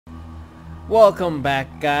Welcome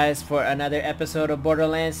back, guys, for another episode of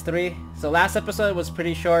Borderlands 3. So last episode was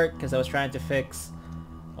pretty short because I was trying to fix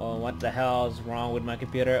what the hell is wrong with my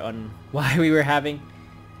computer on why we were having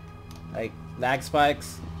like lag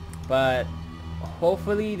spikes, but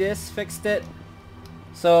hopefully this fixed it.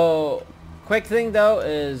 So quick thing though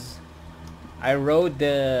is I rode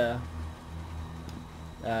the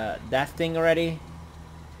that thing already,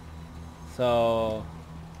 so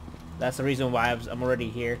that's the reason why I'm already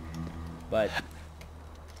here. But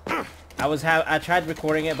I tried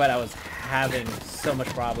recording it, but I was having so much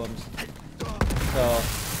problems, so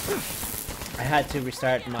I had to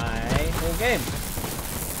restart my whole game.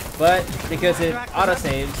 But because it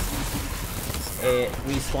autosaves, it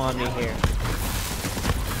respawned me here.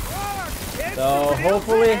 So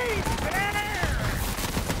hopefully,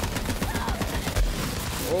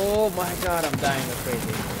 oh my god, I'm dying like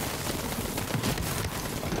crazy.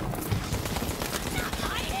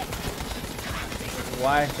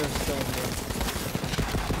 Why is there so many?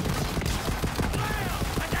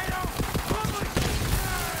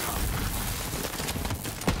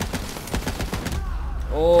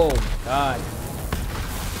 Oh my god.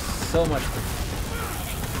 So much.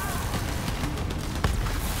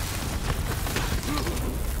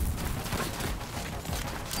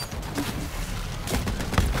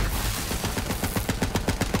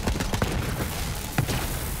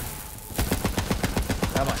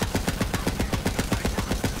 Come on.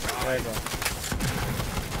 There you go.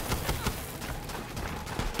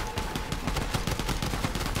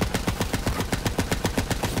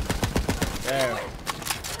 There.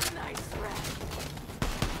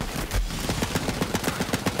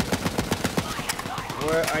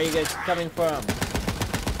 Where are you guys coming from?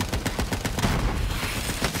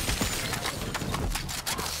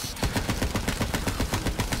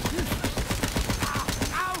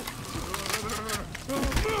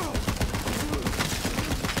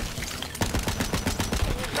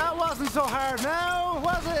 That wasn't so hard now,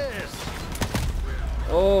 was it?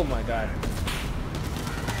 Oh my god.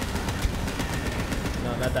 No,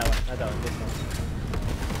 not that one. Not that one. This one.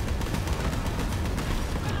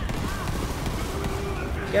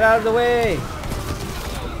 Get out of the way!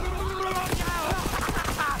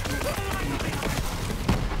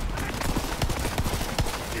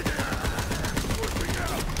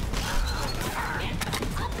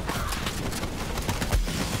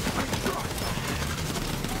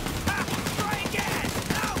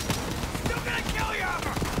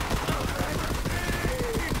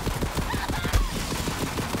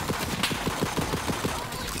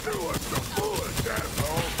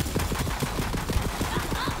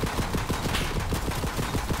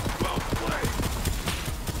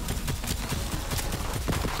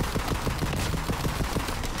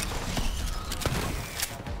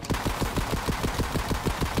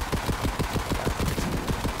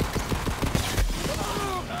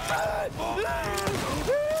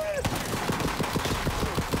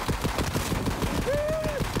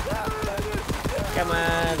 Come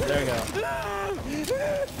on, there we go.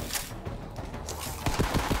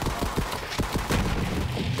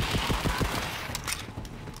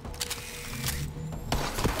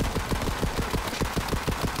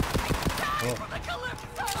 Oh.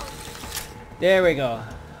 There we go.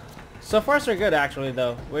 So far so good actually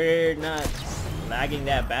though. We're not lagging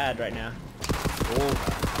that bad right now. Oh.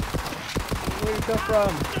 Where did you come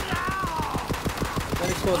from?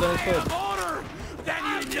 Don't explode, don't explode.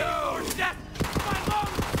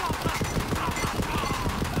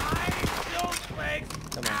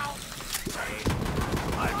 Come on.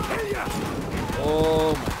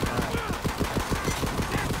 Oh my god.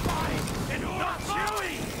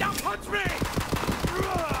 Don't punch me!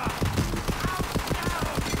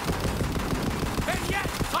 And yet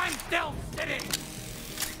I'm still sitting!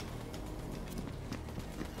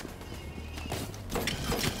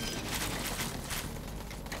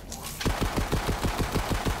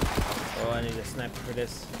 Oh, I need a sniper for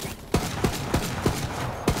this.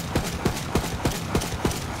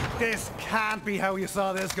 This can't be how you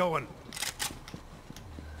saw this going.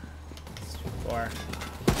 Four.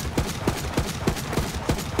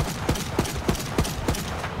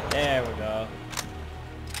 There we go.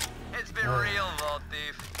 It's been real, Vault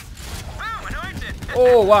Thief. Wow, anointed!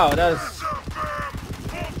 Oh wow, that was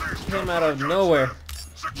came out of nowhere.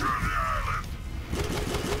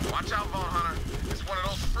 Watch out, Vault Hunter. It's one of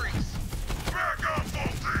those freaks. Back off,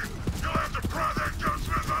 Vault Thief! You'll have to pry that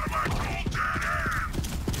gunsmith out of my cold dead hand!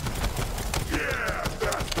 Yeah,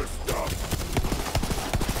 that's the stuff!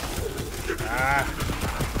 Ah.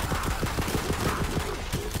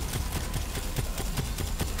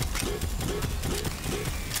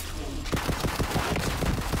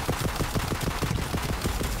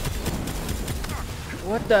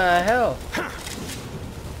 What the hell?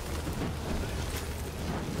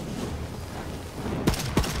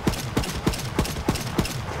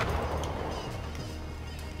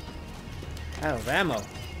 Out of ammo.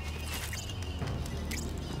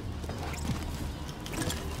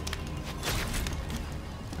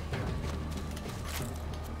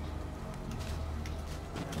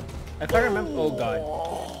 I can't remember. Oh god.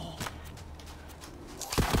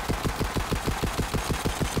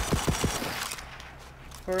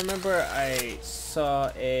 I remember I saw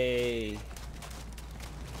a...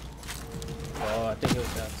 Oh, I think it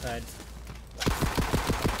was outside.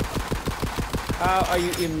 How are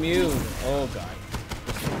you immune? Oh god.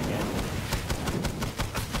 This one again.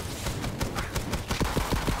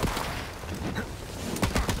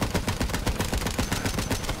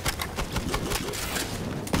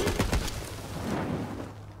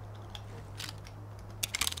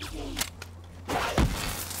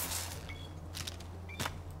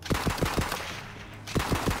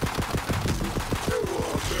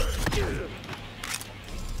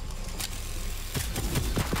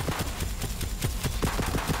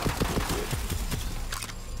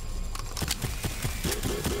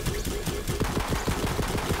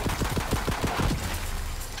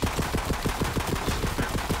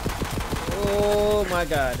 Oh my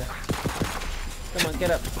god. Come on,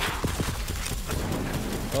 get up.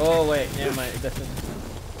 Oh wait, never mind. It doesn't.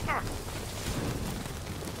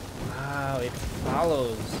 Wow, it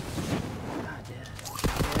follows. God damn.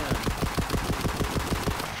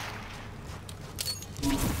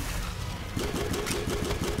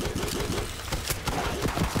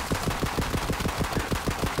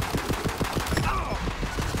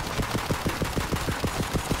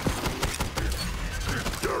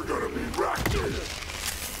 You're gonna be wrecked.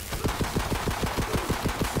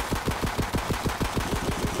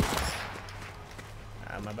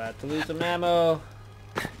 I'm about to lose some ammo.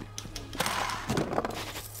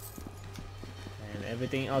 And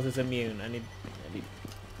everything else is immune. I need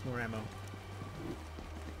more ammo.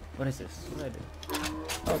 What is this? What do I do?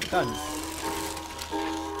 Oh, guns.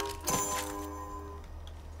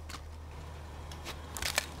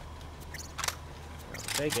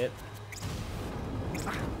 I'll take it.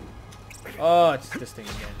 Oh, it's this thing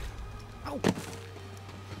again.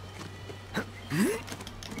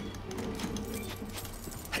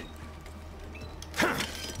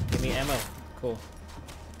 Give me ammo. Cool.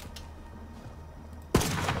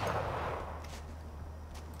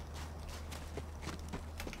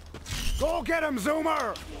 Go get him,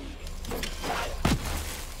 Zoomer!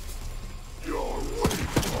 You're waiting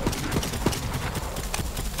for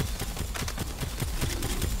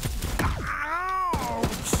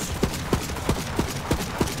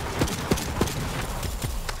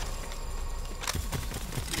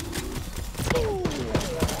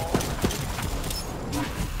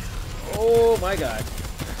Oh my god.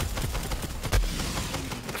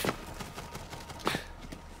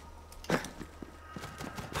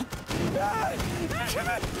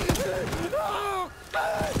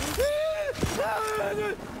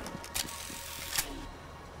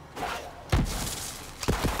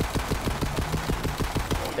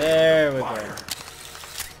 There we go.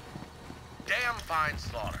 Damn fine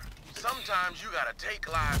slaughter. Sometimes you gotta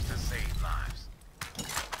take lives to save lives.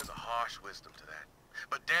 There's a harsh wisdom to that.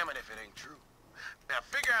 But damn it if it ain't true. Now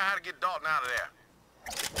figure out how to get Dalton out of there.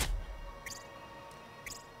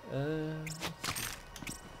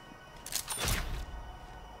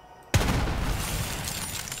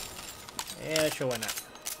 Yeah, sure, why not?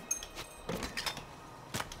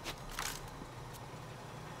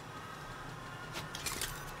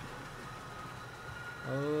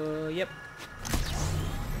 Oh, yep.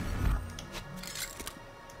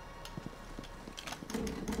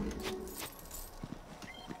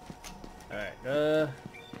 Alright,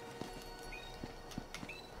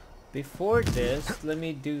 before this, let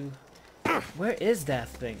me do... Where is that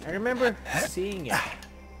thing? I remember seeing it.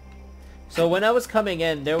 So when I was coming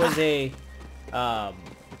in, there was a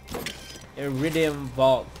iridium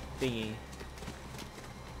vault thingy.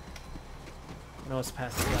 When I was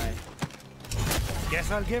passing by. Guess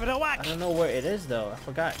I'll give it a I whack. don't know where it is though. I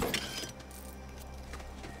forgot.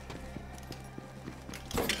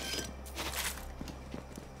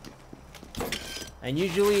 And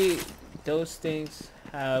usually those things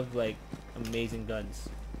have like amazing guns.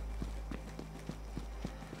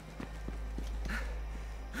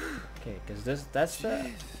 Okay, because that's the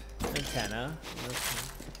antenna.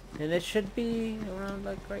 And it should be around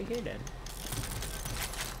like right here then.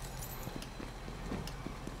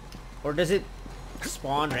 Or does it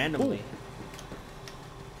spawn randomly?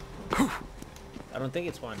 I don't think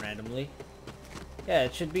it spawned randomly. Yeah,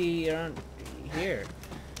 it should be around here.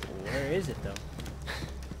 where is it though?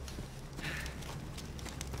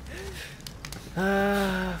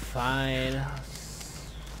 Fine.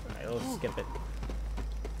 Alright, we'll skip it.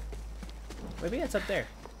 Maybe it's up there.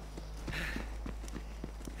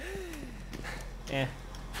 Yeah.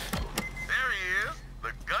 There he is,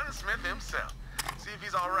 the gunsmith himself. See if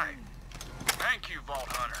he's alright. Thank you, Vault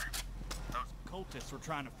Hunter. Those cultists were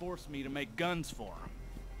trying to force me to make guns for them.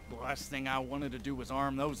 The last thing I wanted to do was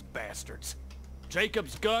arm those bastards.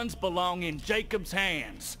 Jacob's guns belong in Jacob's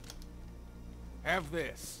hands. Have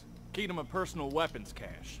this. Key to my personal weapons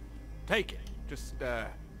cache. Take it. Just,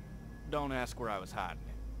 don't ask where I was hiding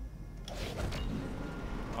it.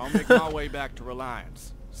 I'll make my way back to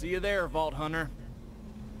Reliance. See you there, Vault Hunter.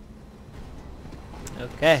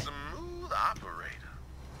 Okay. Smooth operator.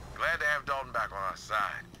 Glad to have Dalton back on our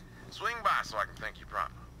side. Swing by so I can thank you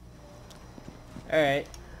proper. Alright.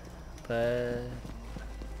 But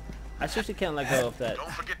I seriously can't let go of that.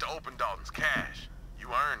 Don't forget to open Dalton's cache. You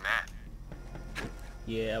earned that.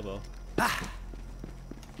 Yeah, I will.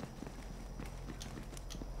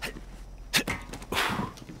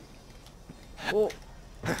 Oh.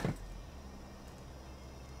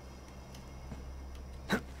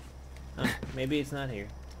 Maybe it's not here.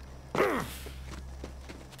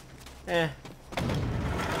 Eh.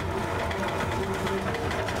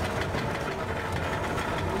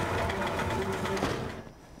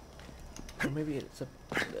 Or maybe it's a.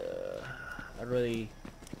 I really.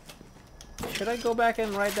 Should I go back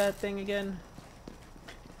and write that thing again?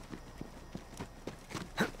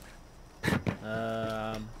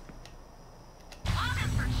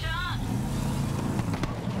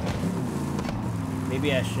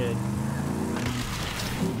 Maybe I should.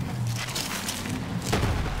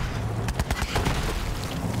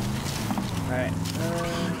 Alright.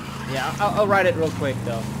 Yeah, I'll write it real quick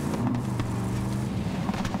though.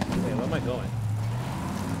 Wait, where am I going?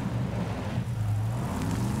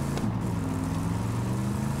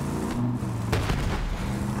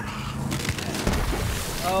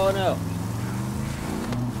 Oh no.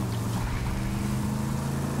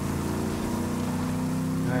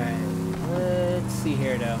 Alright, let's see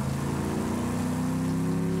here though.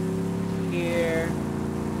 Here.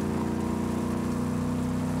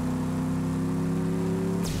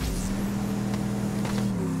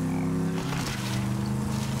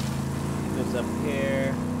 Goes up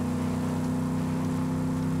here.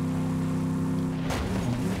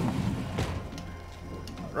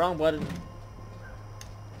 Wrong button.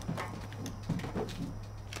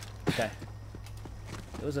 Okay.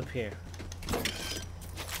 It was up here.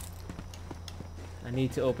 I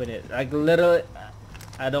need to open it. Like literally,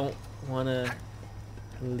 I don't want to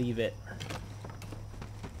leave it.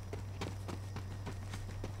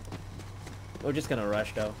 We're just gonna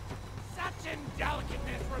rush though. Such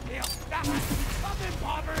indelicateness reveals nothing of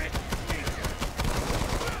impoverished nature.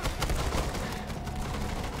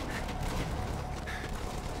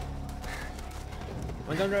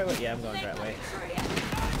 Am I going the right way? Yeah, I'm going the right way.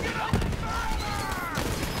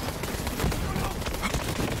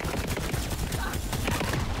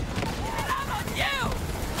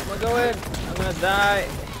 I'm gonna go in. I'm gonna die.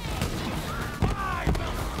 I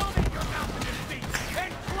will summon your mountain of beasts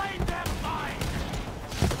and claim them mine.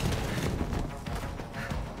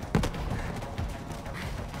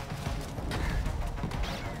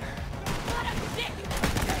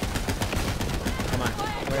 Come on.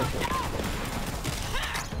 Where is it?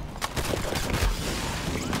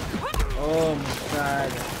 Oh my god.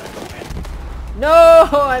 No!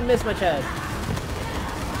 I missed my chest.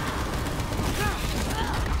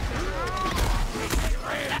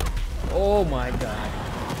 Oh my god.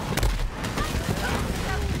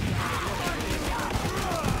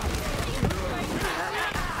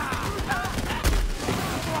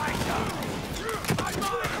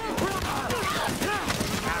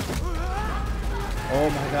 Oh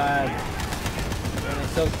my god. And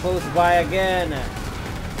it's so close by again.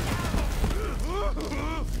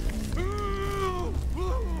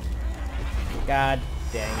 God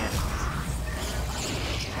dang it.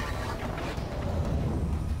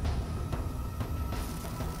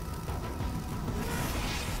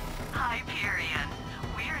 Hyperion.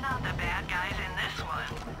 We're not the bad guys in this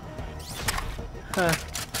one. Huh.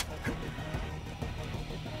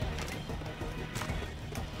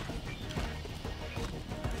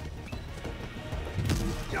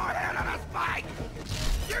 Your head on a spike!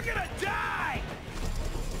 You're gonna die!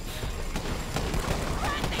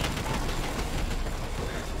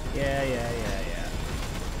 Yeah.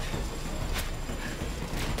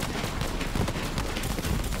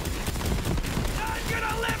 I'm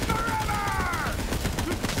gonna live forever!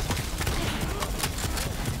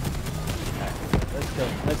 Let's go,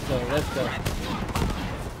 let's go, let's go.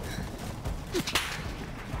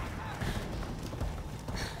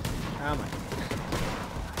 Oh my.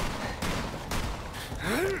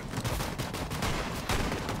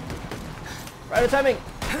 Right timing.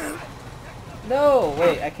 No,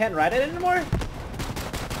 wait, I can't ride it anymore?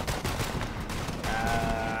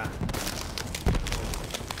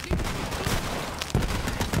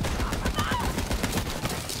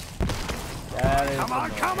 Come on,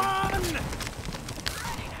 come on!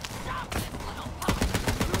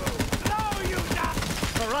 No, you not!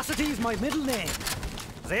 Ferocity's my middle name.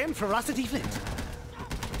 Then Ferocity Flint.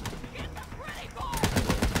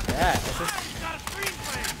 Yeah, it's just... Got a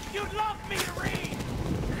screenplay! You'd love me to read!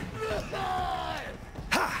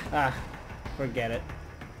 Ah, forget it.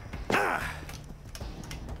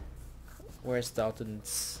 Where's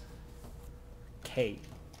Dalton's cash?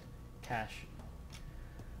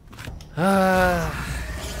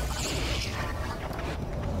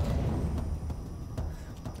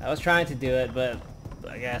 I was trying to do it, but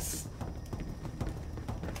I guess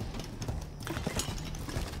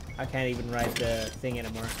I can't even write the thing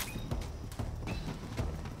anymore.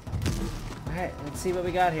 Alright, let's see what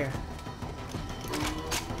we got here.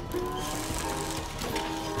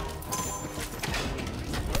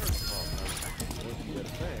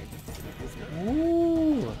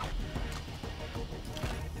 Ooh.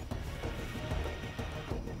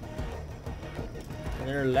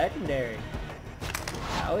 They're legendary.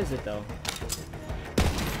 How is it though?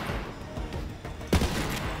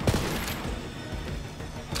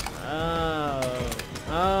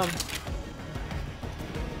 Oh,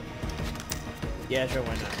 yeah, sure,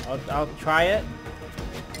 why not? I'll try it,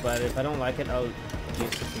 but if I don't like it, I'll use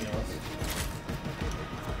something else.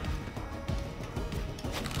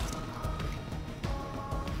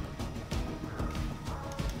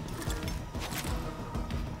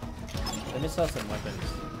 Let me sell some weapons.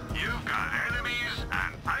 You've got enemies,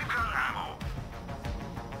 and I've got ammo.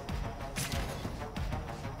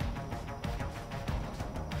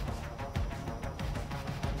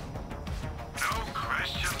 No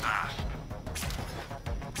questions asked.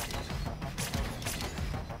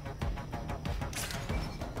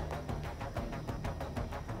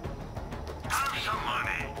 Have some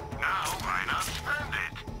money. Now why not spend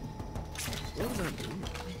it? What was I doing?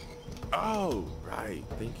 Oh, right,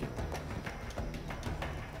 thinking.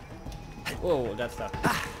 Whoa, that stuff.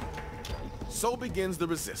 So begins the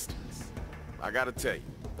resistance. I gotta tell you,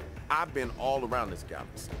 I've been all around this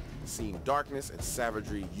galaxy, seeing darkness and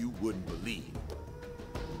savagery you wouldn't believe.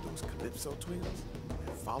 Those Calypso twins,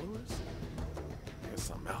 their followers, there's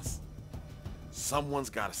something else. Someone's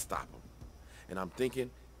gotta stop them. And I'm thinking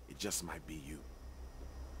it just might be you.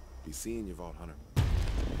 Be seeing you, Vault Hunter.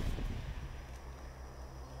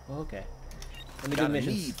 Okay. Let me do Got a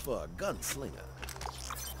missions. need for a gunslinger.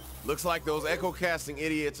 Looks like those echo-casting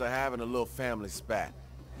idiots are having a little family spat.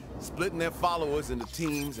 Splitting their followers into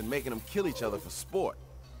teams and making them kill each other for sport.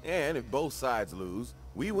 And if both sides lose,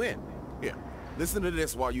 we win. Here, listen to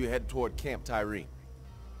this while you head toward Camp Tyrene.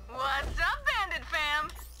 What's up, Bandit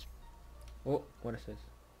fam? Oh, what is this?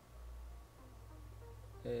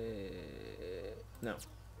 No.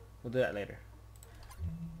 We'll do that later.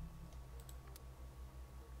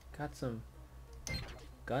 Got some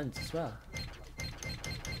guns as well.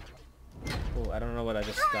 Oh, I don't know what I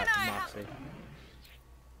just got from Moxie.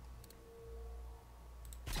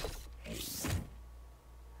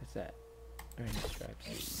 What's that? Orange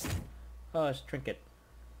stripes. Oh, it's a trinket.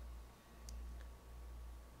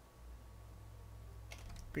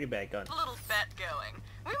 Pretty bad gun. Little bet going.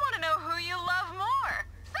 We want to know who you love more.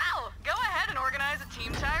 So, go ahead and organize a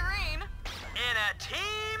Team Tyrene. In a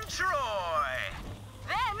Team Troy.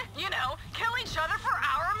 Then, you know, kill each other for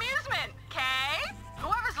our amusement, okay?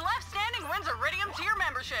 Whoever's left standing wins Iridium tier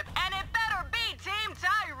membership, and it better be Team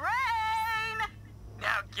Tyrene!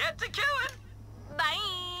 Now get to killing.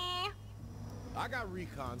 Bye! I got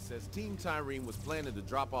recon says Team Tyrene was planning to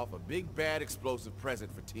drop off a big bad explosive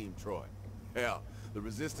present for Team Troy. Hell, the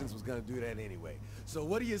Resistance was gonna do that anyway. So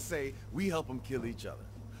what do you say we help them kill each other?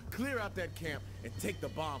 Clear out that camp and take the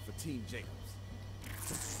bomb for Team Jacobs.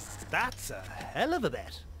 That's a hell of a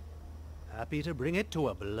bet. Happy to bring it to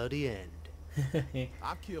a bloody end.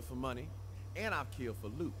 I've killed for money, and I've killed for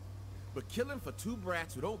loot. But killing for two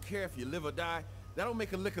brats who don't care if you live or die, that don't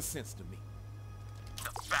make a lick of sense to me.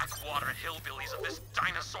 The backwater hillbillies of this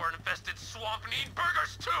dinosaur-infested swamp need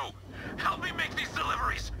burgers too! Help me make these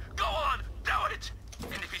deliveries! Go on, do it!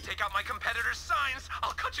 And if you take out my competitor's signs,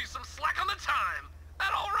 I'll cut you some slack on the time!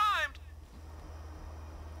 That all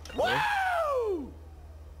rhymed! Woo!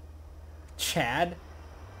 Chad?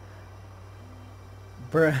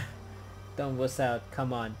 Bruh. Don't wuss out.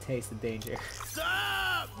 Come on, taste the danger. Sup?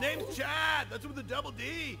 Name's Chad. That's with a double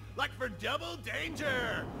D. Like for double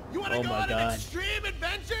danger. You wanna Oh go my on God. an extreme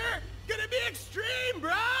adventure? Gonna be extreme,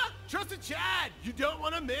 bruh! Trust a Chad. You don't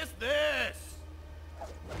wanna miss this.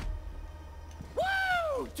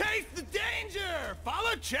 Woo! Taste the danger!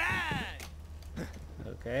 Follow Chad!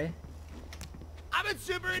 Okay. I've been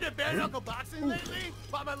super into bare knuckle boxing lately.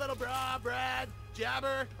 Bought my little bra, Brad,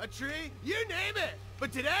 jabber, a tree, you name it.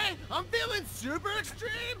 But today, I'm feeling super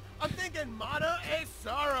extreme. I'm thinking mono a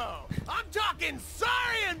sorrow. I'm talking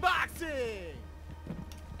Saurian boxing!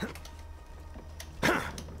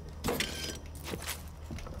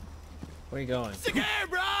 Where are you going? Sick air,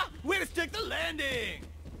 brah! Way to stick the landing!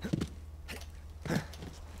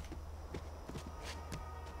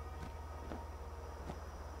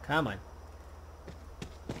 Come on.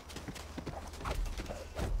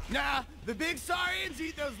 Nah, the big Saurians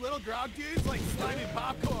eat those little grog dudes like slimy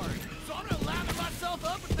popcorn. So I'm gonna lather myself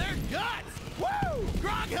up with their guts! Woo!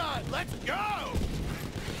 Grog hunt, let's go!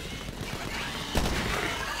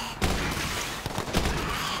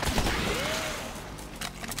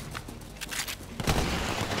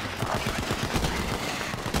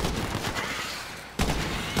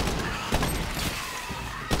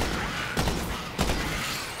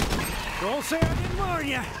 Don't say I didn't warn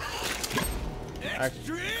you. I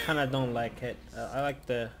kind of don't like it. I like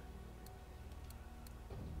this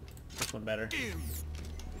one better.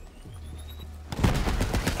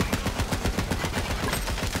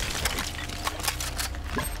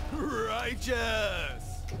 Righteous!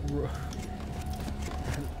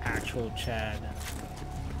 An actual Chad.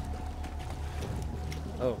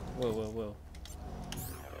 Oh, whoa, whoa, whoa.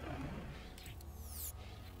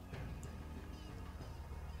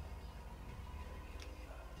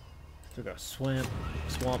 We got swamp,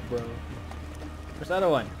 bro. Where's the other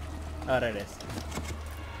one? Oh, there it is.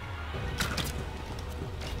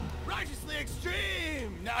 Righteously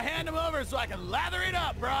extreme! Now hand them over so I can lather it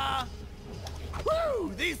up, brah!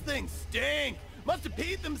 Woo! These things stink! Must have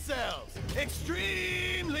peed themselves!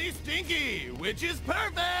 Extremely stinky! Which is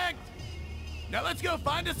perfect! Now let's go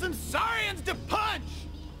find us some Saurians to punch!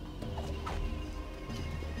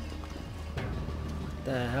 What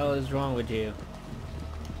the hell is wrong with you?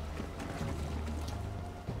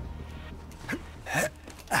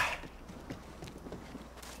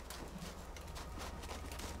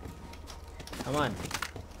 Come on.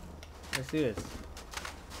 Let's do this.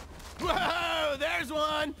 Whoa! There's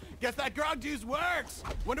one! Guess that grog juice works!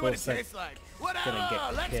 Wonder what it Looks like tastes like. Whatever! gonna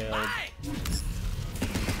get Let's killed. fight!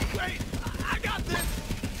 Wait! I got this!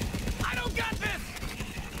 I don't got this!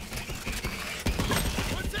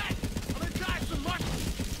 What's that? I'm gonna try some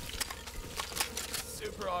mushrooms.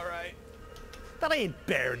 Super alright. That ain't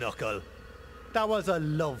bare knuckle. That was a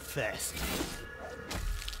love fest.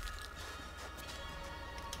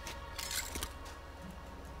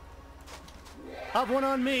 Have one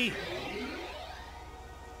on me.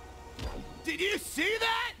 Did you see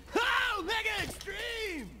that? Oh, mega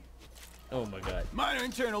extreme! Oh my god. Minor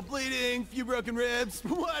internal bleeding, few broken ribs,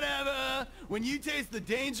 whatever. When you taste the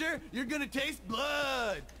danger, you're gonna taste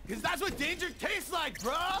blood. Cause that's what danger tastes like,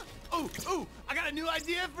 bruh. Ooh, I got a new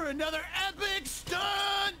idea for another epic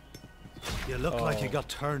stunt. You look like you got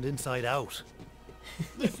turned inside out.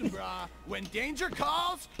 Listen, brah, when danger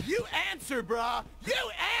calls, you answer, brah.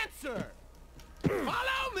 You answer.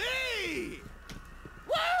 Follow me.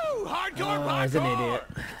 Woo! Hardcore Oh, he's an idiot.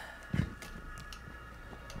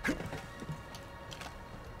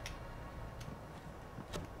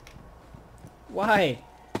 Why?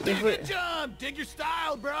 Dig a jump! Dig your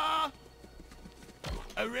style, brah!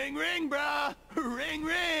 A ring, ring, brah! Ring,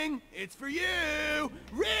 ring! It's for you!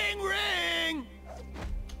 Ring, ring!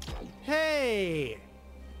 Hey,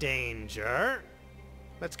 Danger.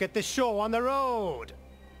 Let's get this show on the road.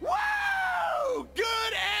 Woo!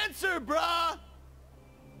 Good answer, brah!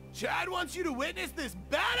 Chad wants you to witness this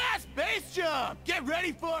badass base jump! Get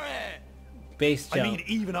ready for it! Base jump. I mean,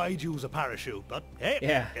 even I'd use a parachute, but hey,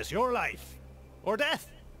 Yeah. it's your life. Or death,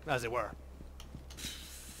 as it were.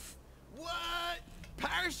 What?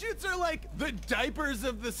 Parachutes are like the diapers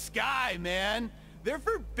of the sky, man. They're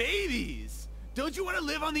for babies. Don't you want to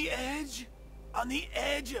live on the edge? On the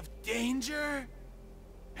edge of danger?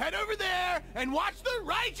 Head over there and watch the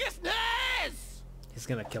righteousness! He's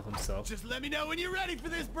gonna kill himself. Just let me know when you're ready for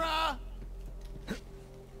this, brah.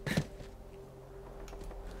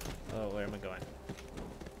 Oh, where am I going?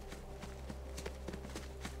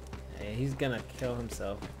 Hey, he's gonna kill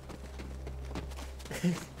himself.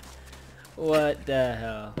 What the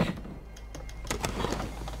hell?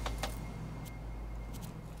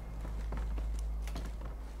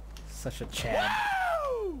 Such a Chad.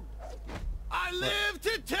 Woo! Live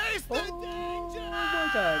to taste the danger! Oh my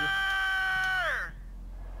god.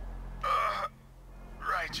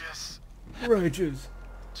 Righteous. Righteous.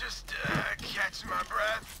 Just catch my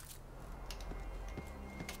breath.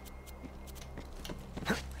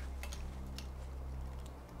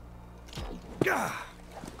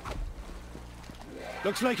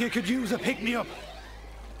 Looks like you could use a pick-me-up.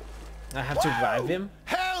 I have to revive him?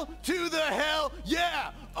 Hell to the hell, yeah!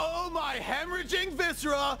 Oh my hemorrhaging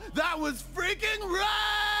viscera, that was freaking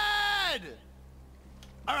rad!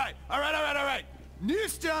 Alright. New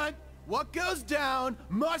stunt, what goes down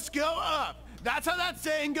must go up. That's how that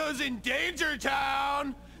saying goes in Danger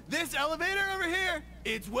Town. This elevator over here,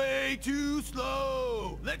 it's way too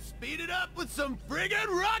slow. Let's speed it up with some friggin'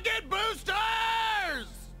 rocket boosters!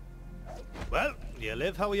 Well, you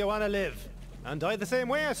live how you want to live. And die the same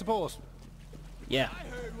way, I suppose. Yeah. I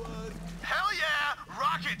heard was, Hell yeah,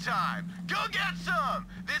 rocket time. Go get some.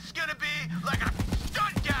 This is gonna be like a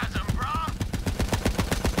stuntgasm, brah.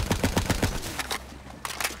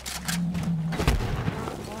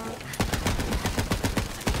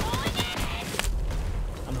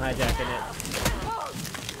 I'm hijacking it.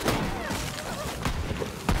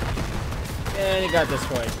 And he got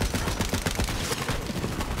destroyed.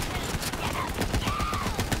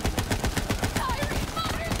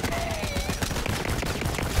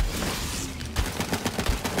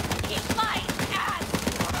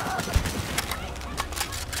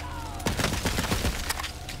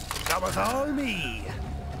 That was all me.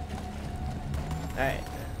 Alright.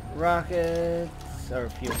 Rockets or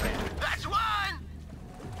fuel tank. That's one.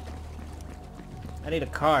 I need a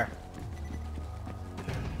car.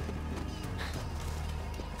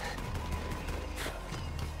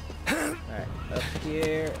 Alright, up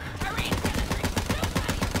here.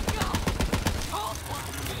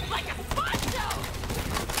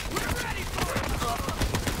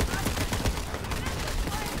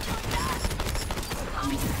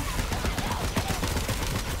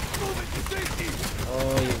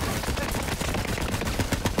 Oh, you.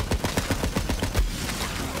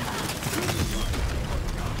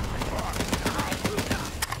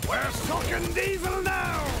 We're sucking diesel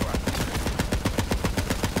now.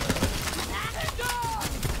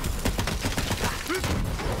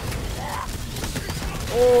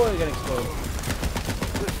 Oh, you're gonna explode.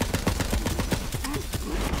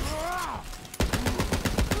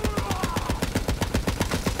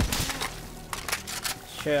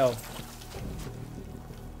 Chill.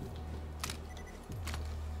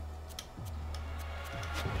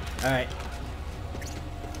 Alright.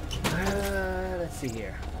 Let's see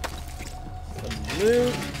here. Some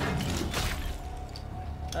loot.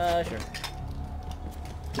 Sure.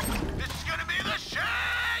 This is gonna be the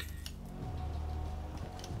shit.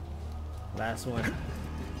 Last one.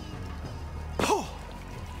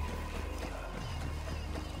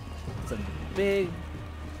 It's a big...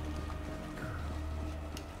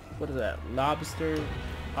 What is that? Lobster,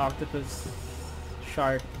 octopus,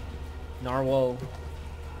 shark, narwhal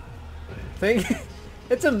thing.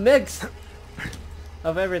 It's a mix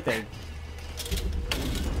of everything.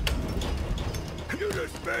 You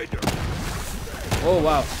just made your... Oh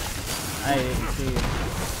wow. I didn't see.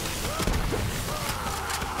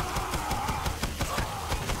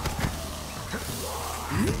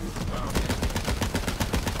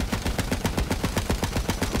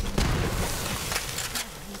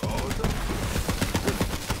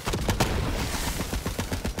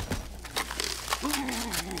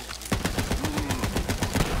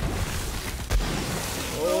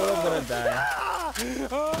 Oh, I'm gonna die.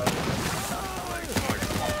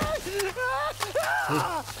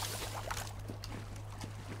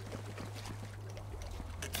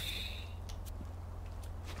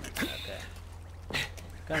 Okay.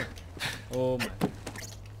 Come. Oh my.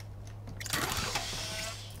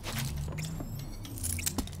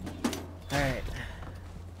 Alright.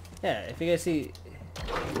 Yeah, if you guys see...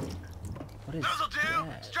 What is This'll do.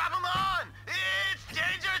 that? Strap 'em on. It's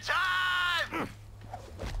danger time.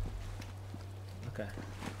 Okay.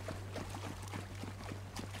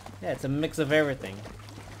 Yeah, it's a mix of everything.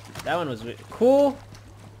 That one was cool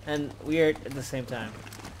and weird at the same time.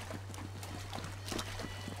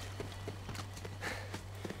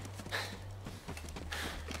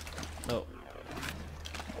 Oh.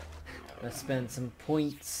 Let's spend some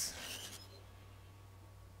points.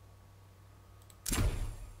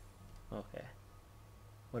 Okay.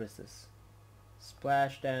 What is this?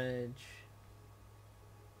 Splash damage.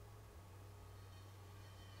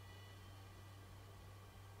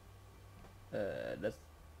 That's...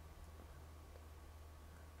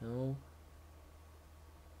 No.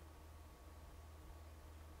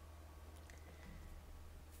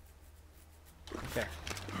 Okay.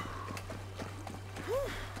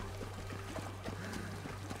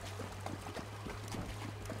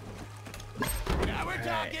 Now we're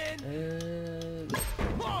talking.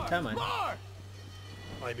 More, come on. more.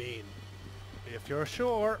 I mean, if you're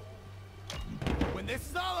sure. When this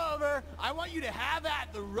is all over, I want you to have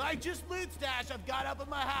at the righteous loot stash I've got up at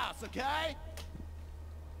my house, okay?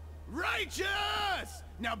 Righteous!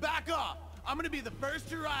 Now back off. I'm gonna be the first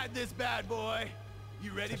to ride this bad boy.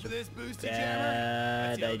 You ready for this, Boosty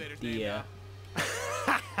Jammer? That's the elevator's name idea.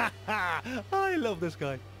 now. I love this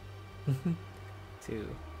guy. 2.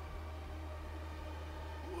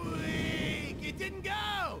 Weak! It didn't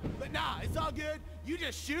go! But nah, it's all good. You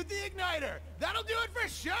just shoot the igniter. That'll do it for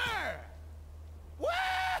sure!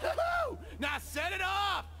 Woo-hoo-hoo! Now set it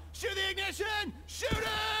off! Shoot the ignition! Shoot it!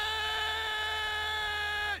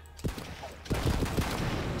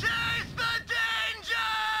 Chase the danger!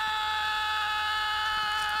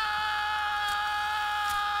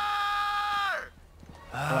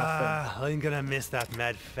 I'm gonna miss that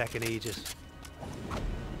mad feckin' Aegis.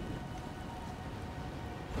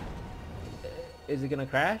 Is it gonna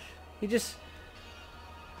crash? He just...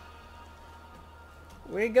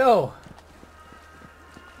 Where'd he go?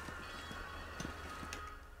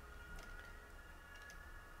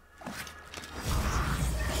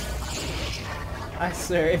 I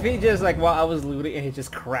swear, if he just like while I was looting and he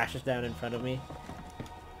just crashes down in front of me.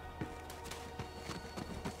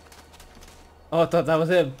 Oh, I thought that was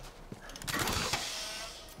him.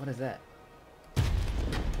 What is that? It's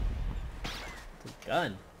a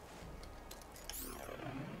gun.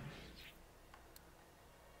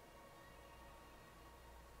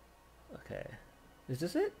 Okay. Is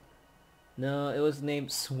this it? No, it was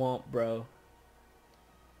named Swamp Bro.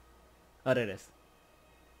 Oh, there it is.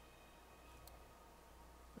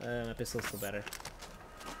 My pistol's still better.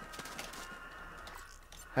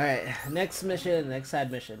 Alright, next mission, next side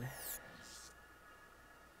mission.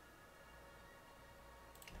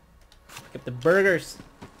 Get the burgers!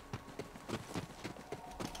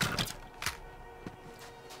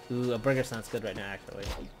 Ooh, a burger sounds good right now, actually.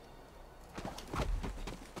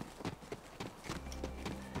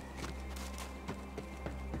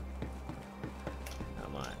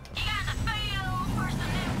 Come on.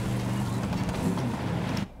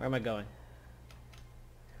 Where am I going?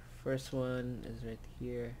 First one is right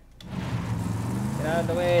here. Get out of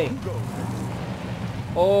the way!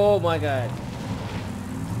 Oh my god!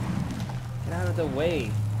 Get out of the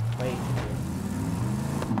way! Wait.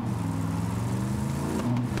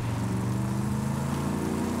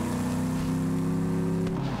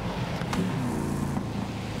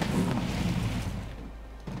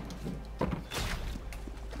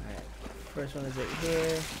 Alright, first one is right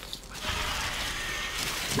here.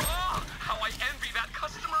 Oh, how I envy that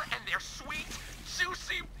customer and their sweet,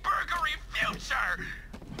 juicy, burgery future!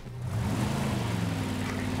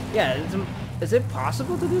 Yeah, is it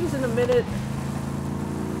possible to do this in a minute?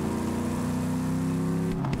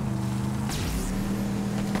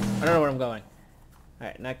 I don't know where I'm going.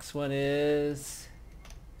 Alright, next one is...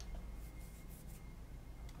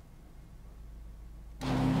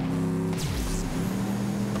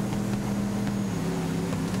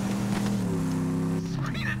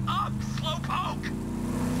 Speed it up, slowpoke!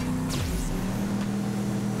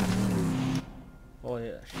 Oh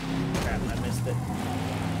yeah, crap, I missed it.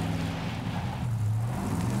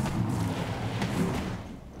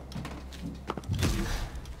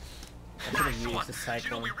 I should have Nice used one. the You know,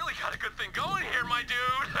 cyclone. we really got a good thing going here, my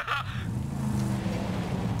dude!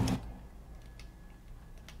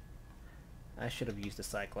 I should have used the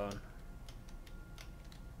cyclone.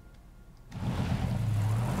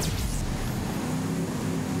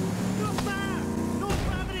 No fire! No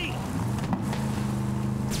gravity!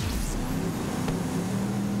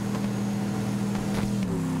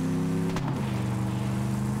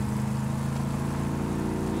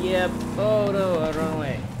 Yep. Oh no, wrong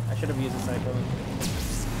way. I should have used the cyclone.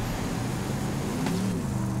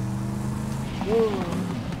 Woo.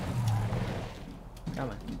 Come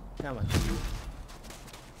on. Come on.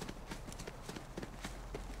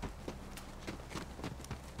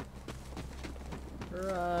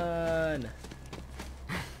 Run.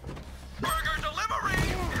 Burger delivery!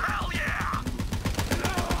 Hell yeah!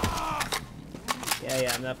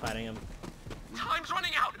 Yeah, I'm not fighting him. Time's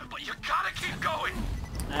running out, but you gotta keep going!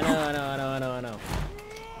 I know.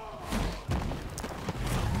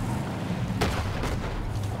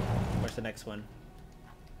 Where's the next one?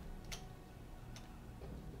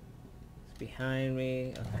 It's behind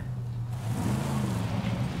me. Okay.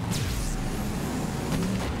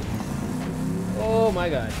 Oh my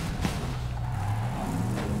god.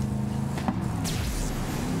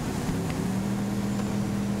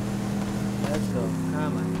 go.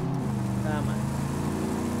 Come on. Come on.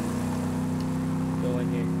 Go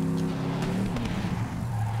in here.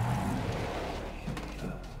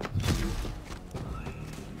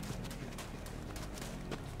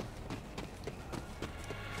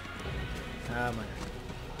 Come on.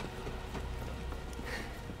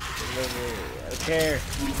 Delivery. I don't care.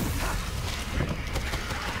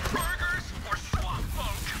 Burgers or swamp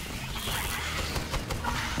folk?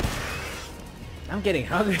 I'm getting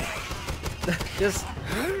hungry. Just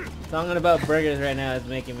talking about burgers right now is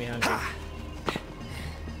making me hungry.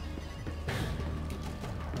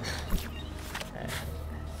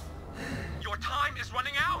 Your time is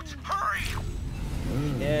running out. Hurry!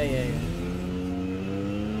 Yeah.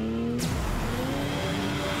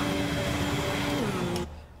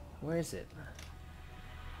 Where is it?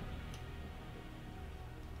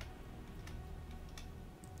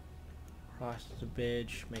 Cross the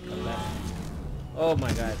bridge, make a left. Oh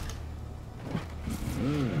my god. I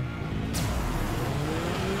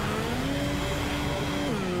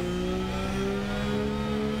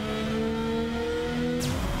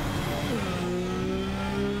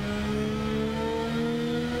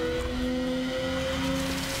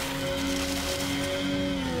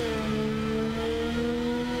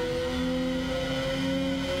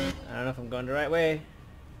don't know if I'm going the right way.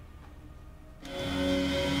 I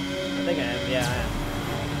think I am, yeah I am.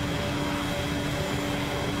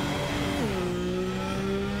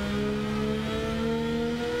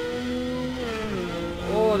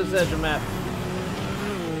 Oh, this is a map.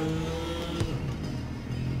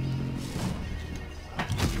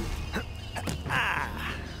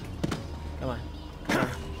 Come on.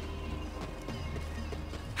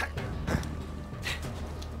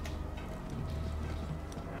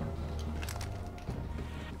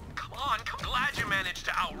 Come on, glad you managed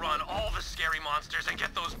to outrun all the scary monsters and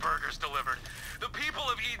get those burgers delivered. The people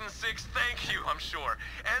of Eden 6 thank you, I'm sure.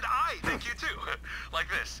 And I thank you too. Like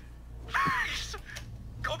this. Nice!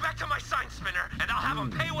 Go back to my sign spinner, and I'll have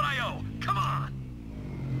them pay what I owe. Come on!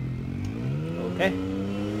 Okay.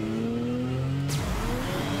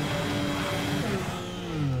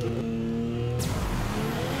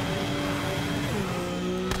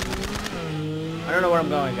 I don't know where I'm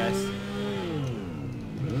going, guys.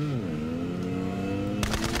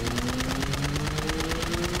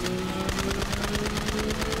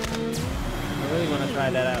 I really want to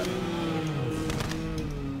try that out.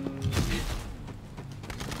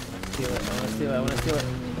 I want to steal it. I want to steal it. I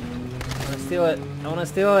want to steal it. I want to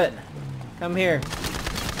steal it. Come here.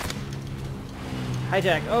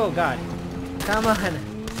 Hijack. Oh god. Come on.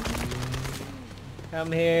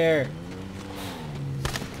 Come here.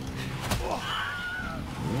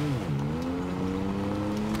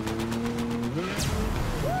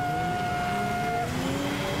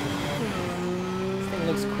 This thing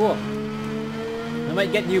looks cool. I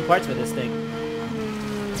might get new parts for this thing.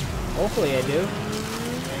 Hopefully I do.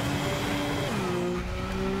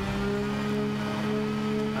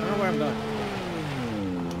 I'm going.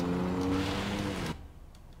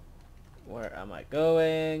 Where am I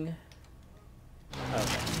going?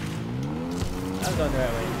 Okay. I'm going the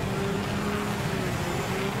right way.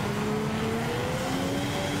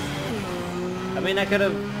 I mean, I could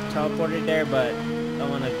have teleported there, but I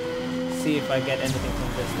want to see if I get anything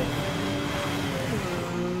from this thing.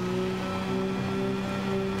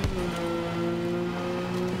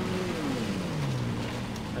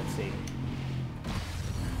 Let's see.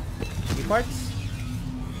 New parts?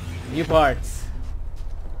 New parts.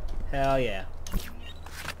 Hell yeah.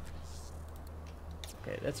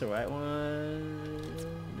 Okay, that's the right one.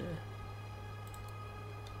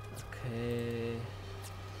 Okay.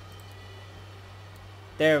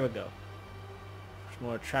 There we go.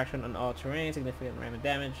 More traction on all terrain, significant random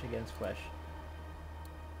damage against flesh.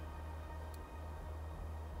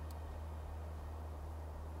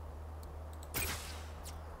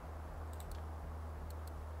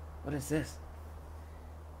 What is this?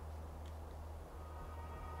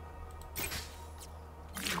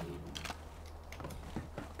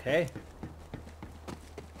 Okay.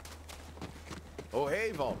 Oh,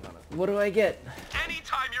 hey, Vault Hunter. What do I get?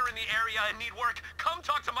 Anytime you're in the area and need work, come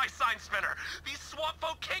talk to my sign spinner. These swamp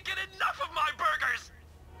folk can't get enough of my burgers.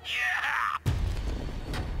 Yeah!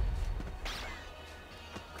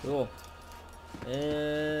 Cool.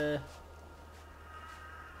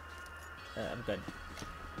 I'm good.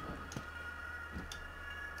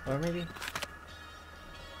 Or maybe...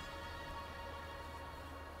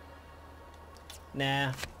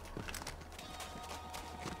 Nah.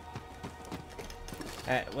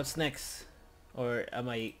 Alright, what's next? Or am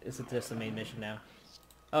I... Is it just the main mission now?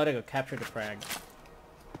 Oh, there you go. Capture the frag.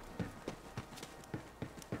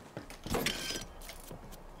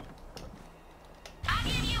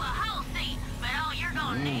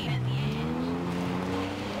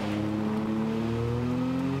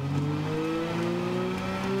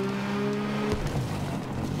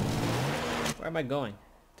 am I going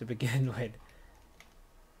to begin with?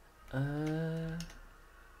 Okay.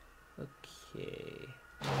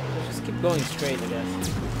 Let's just keep going straight, I guess.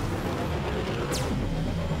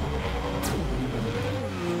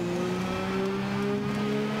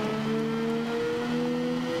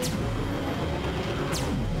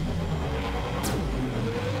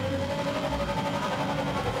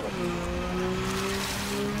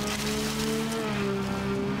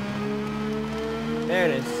 There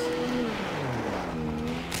it is.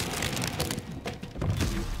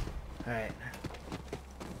 Alright.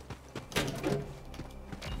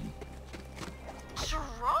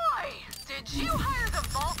 Troy! Did you hire the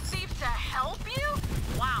vault thief to help you?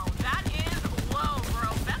 Wow, that is low, bro.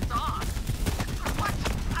 That's off. What?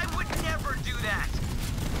 I would never do that.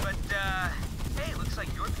 But, hey, looks like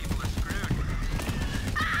your people are screwed.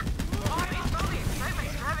 Oh, I mean, some of the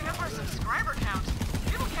excitement's driving up our subscriber count.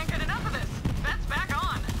 People can't get enough of this. Bet's back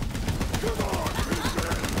on. Come on, big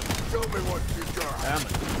man. Show me what you got. Come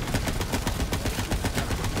on.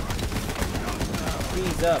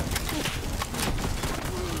 Freeze up.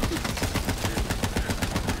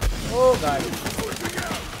 Oh god.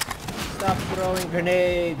 Stop throwing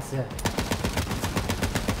grenades.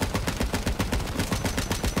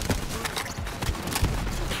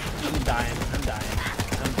 I'm dying. I'm dying.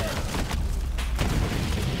 I'm dead.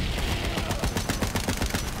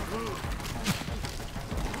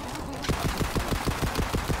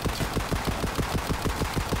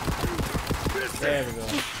 There we go.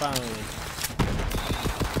 Finally.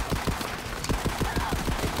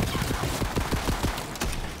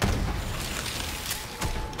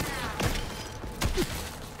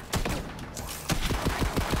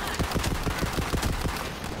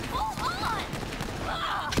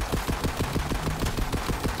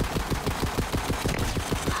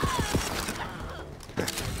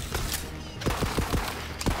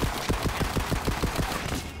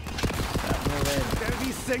 They'll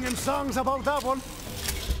be singing songs about that one.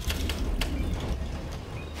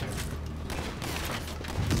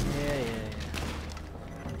 Yeah.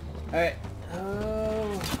 Alright.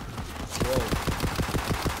 Oh. Whoa.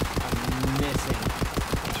 I'm missing.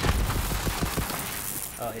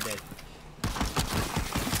 Oh, he did.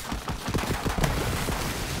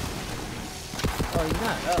 Oh, he's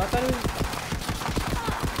not. Oh, I thought he was.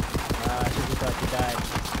 I should have thought he died.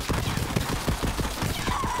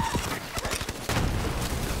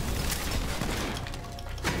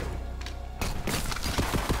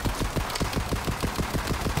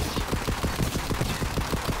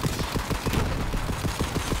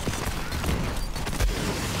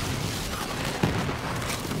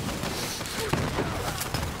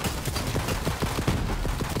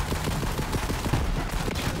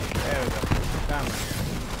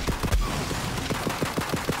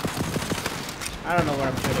 I don't know where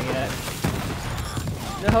I'm shooting it at.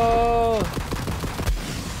 No!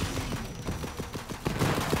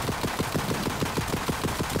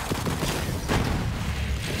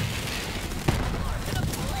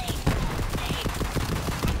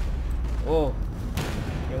 Oh,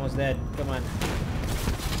 he almost dead. Come on.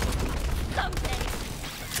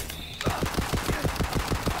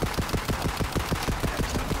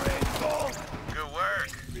 Good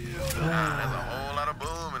work. There's a whole lot of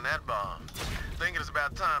boom in that bomb. Thinking it's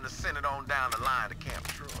about time to send it on down the line to Camp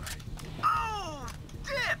Troy. Oh,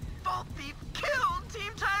 dip! Vault thief killed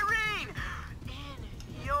Team Tyrene! In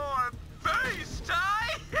your face,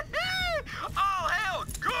 Ty! All hail,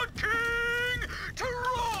 good King Troy!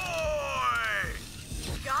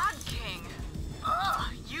 God King.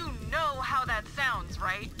 Ugh, you know how that sounds,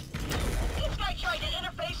 right? This guy tried to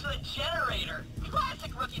interface with a generator.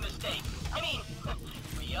 Classic rookie mistake. I mean,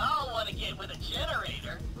 we all want to get with a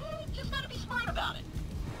generator. Just gotta be smart about it.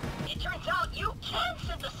 It turns out you can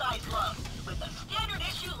synthesize love with the standard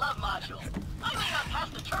issue love module. I may not pass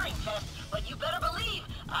the Turing test, but you better believe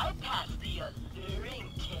I passed the alluring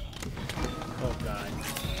test. Oh god.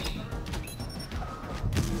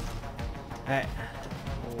 Alright.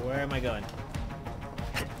 Where am I going?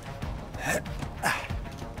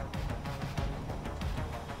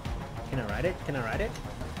 Can I ride it? Can I ride it?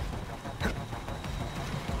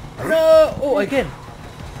 No! Oh, again!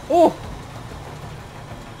 Oh!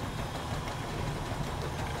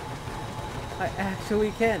 I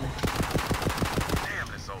actually can.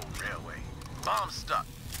 Damn this old railway. Bomb's stuck.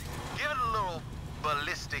 Give it a little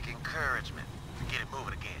ballistic encouragement to get it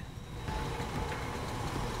moving again.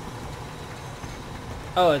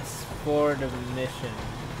 Oh, it's for the mission.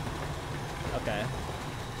 Okay.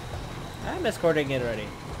 I'm escorting it already.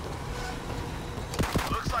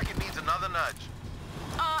 Looks like it needs another nudge.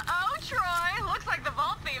 Uh-oh, Troy. Looks like the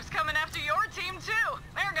Vault Thieves coming after your team, too.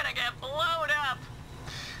 They're gonna get blowed up.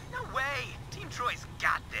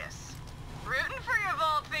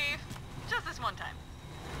 one time.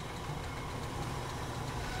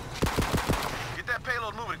 Get that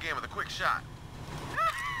payload moving again with a quick shot.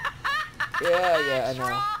 Yeah, I know.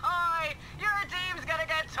 Troy, your team's gonna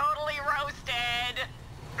get totally roasted.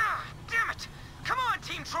 Ah, damn it! Come on,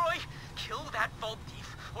 Team Troy! Kill that vault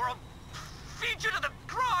thief, or I'll feed you to the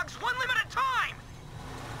grogs one limb at a time!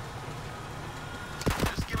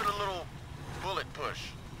 Just give it a little bullet push.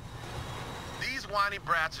 These whiny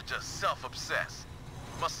brats are just self-obsessed.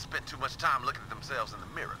 Must have spent too much time looking at themselves in the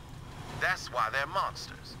mirror. That's why they're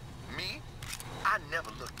monsters. Me? I never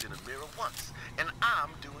looked in a mirror once, and I'm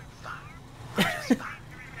doing fine. Just fine.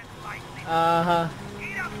 Uh-huh.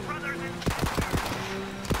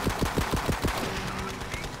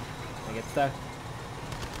 I get stuck.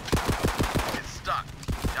 It's stuck.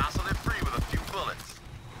 Jostle it free with a few bullets.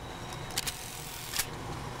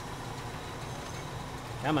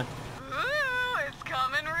 Come on. Ooh, it's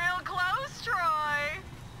coming real close, Troy.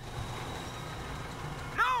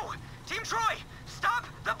 No! Team Troy! Stop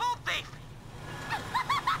the vault thief!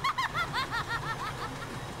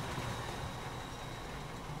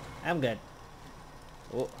 I'm good.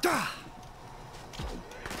 Oh.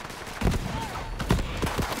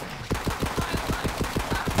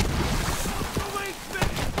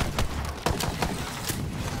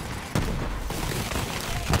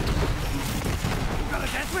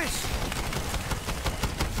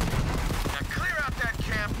 Now clear out that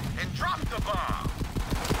camp and drop the bomb.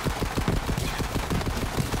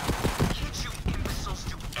 Can't you imbeciles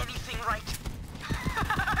do anything right?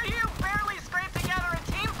 You barely scraped together a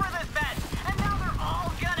team for this bet, and now they're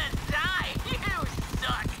all gonna die. You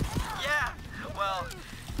suck. Yeah, well,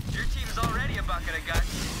 your team's already a bucket of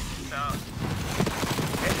guts, so...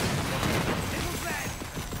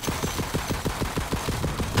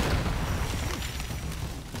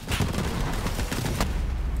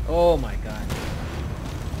 Oh my god.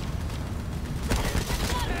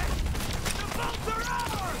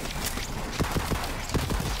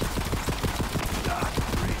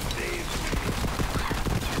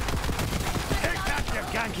 Take back your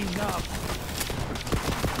ganky knob.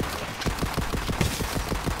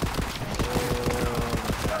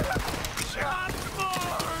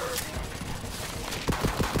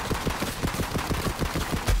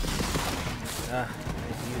 Ah,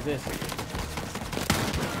 I can use this.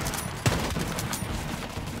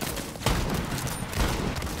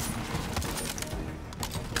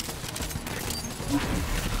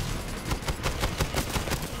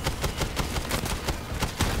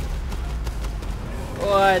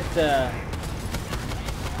 What the?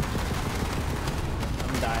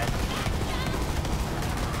 I'm dying.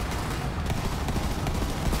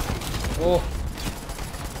 Oh.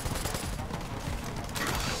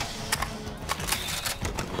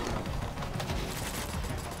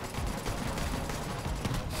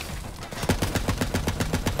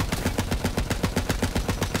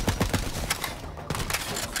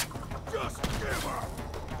 Just give her!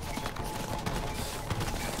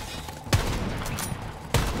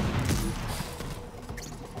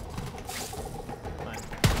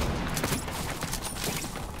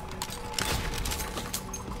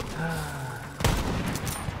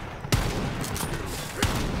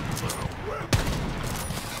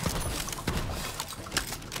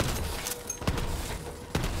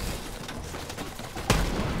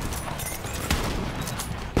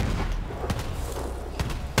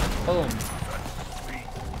 Boom.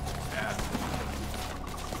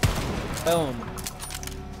 Boom.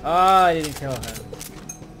 Oh, I didn't kill him.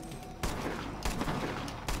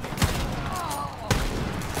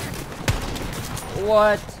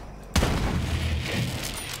 What?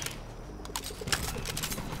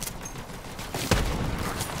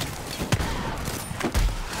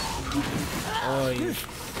 Oh, you.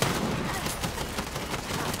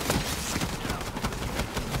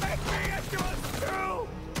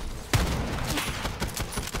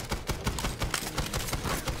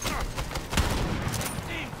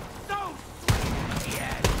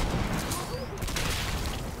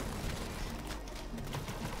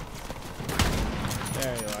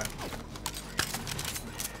 There you are.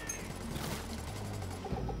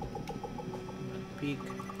 Peek.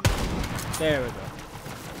 There we go.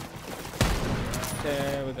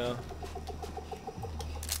 There we go.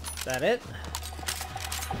 Is that it?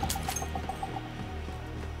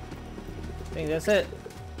 I think that's it.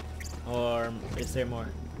 Or is there more?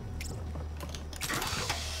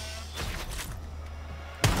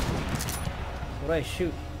 What do I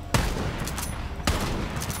shoot?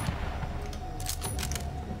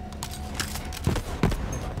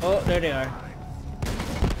 Oh, there they are.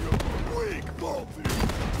 Weak, Balti!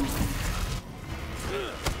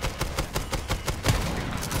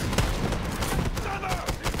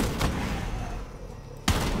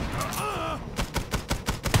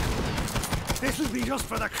 This'll be just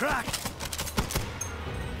for the crack.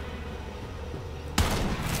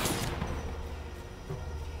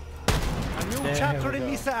 A new There chapter we in go.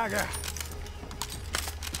 me saga.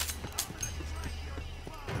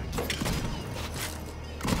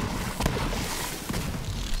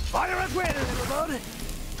 Fire at will, little bud.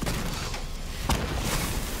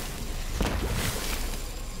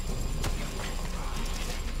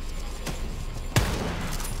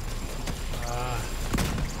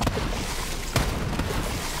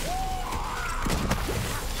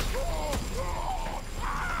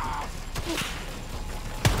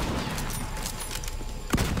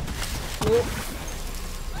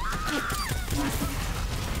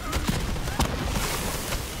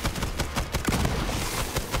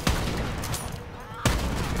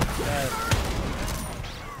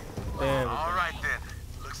 There we go. All right then.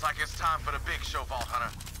 Looks like it's time for the big show, Vault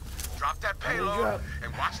Hunter. Drop that me payload drop.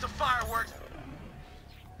 and watch the fireworks.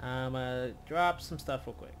 I'm gonna drop some stuff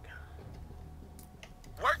real quick.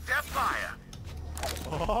 Work that fire.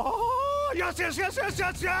 Oh, yes, yes, yes, yes,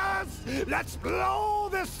 yes, yes! Let's blow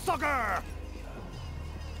this sucker!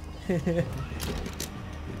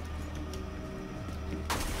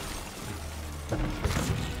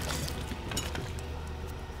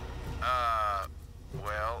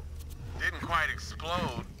 Well, didn't quite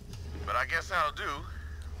explode, but I guess that'll do.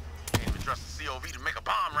 Can't even trust the COV to make a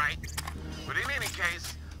bomb, right? But in any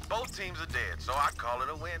case, both teams are dead, so I call it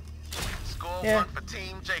a win. Score Yeah. one for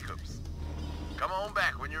Team Jacobs. Come on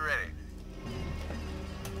back when you're ready.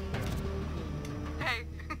 Hey,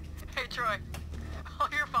 hey Troy. All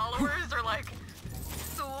your followers are like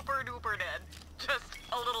super duper dead. Just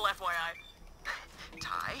a little FYI.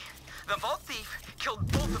 Ty, the Vault Thief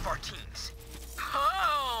killed both of our teams.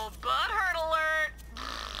 Oh, butthurt alert!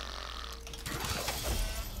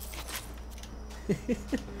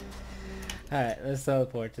 Alright, let's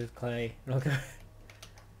teleport to Clay. Okay.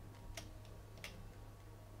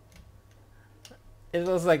 It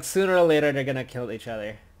was like sooner or later they're gonna kill each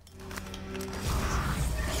other.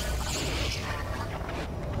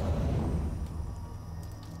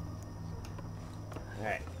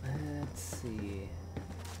 Alright, let's see.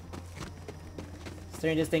 Let's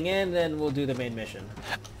turn this thing in, then we'll do the main mission.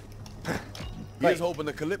 Here's hoping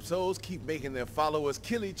the Calypsos keep making their followers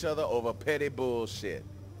kill each other over petty bullshit.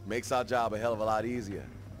 Makes our job a hell of a lot easier.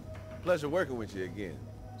 Pleasure working with you again.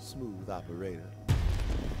 Smooth operator.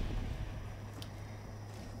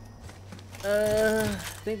 I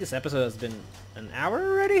think this episode has been an hour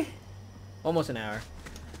already? Almost an hour.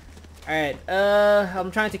 Alright, I'm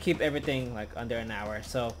trying to keep everything like under an hour,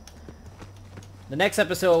 so the next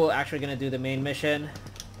episode we're actually gonna do the main mission.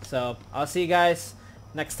 So I'll see you guys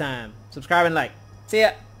next time. Subscribe and like. See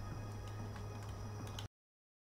ya!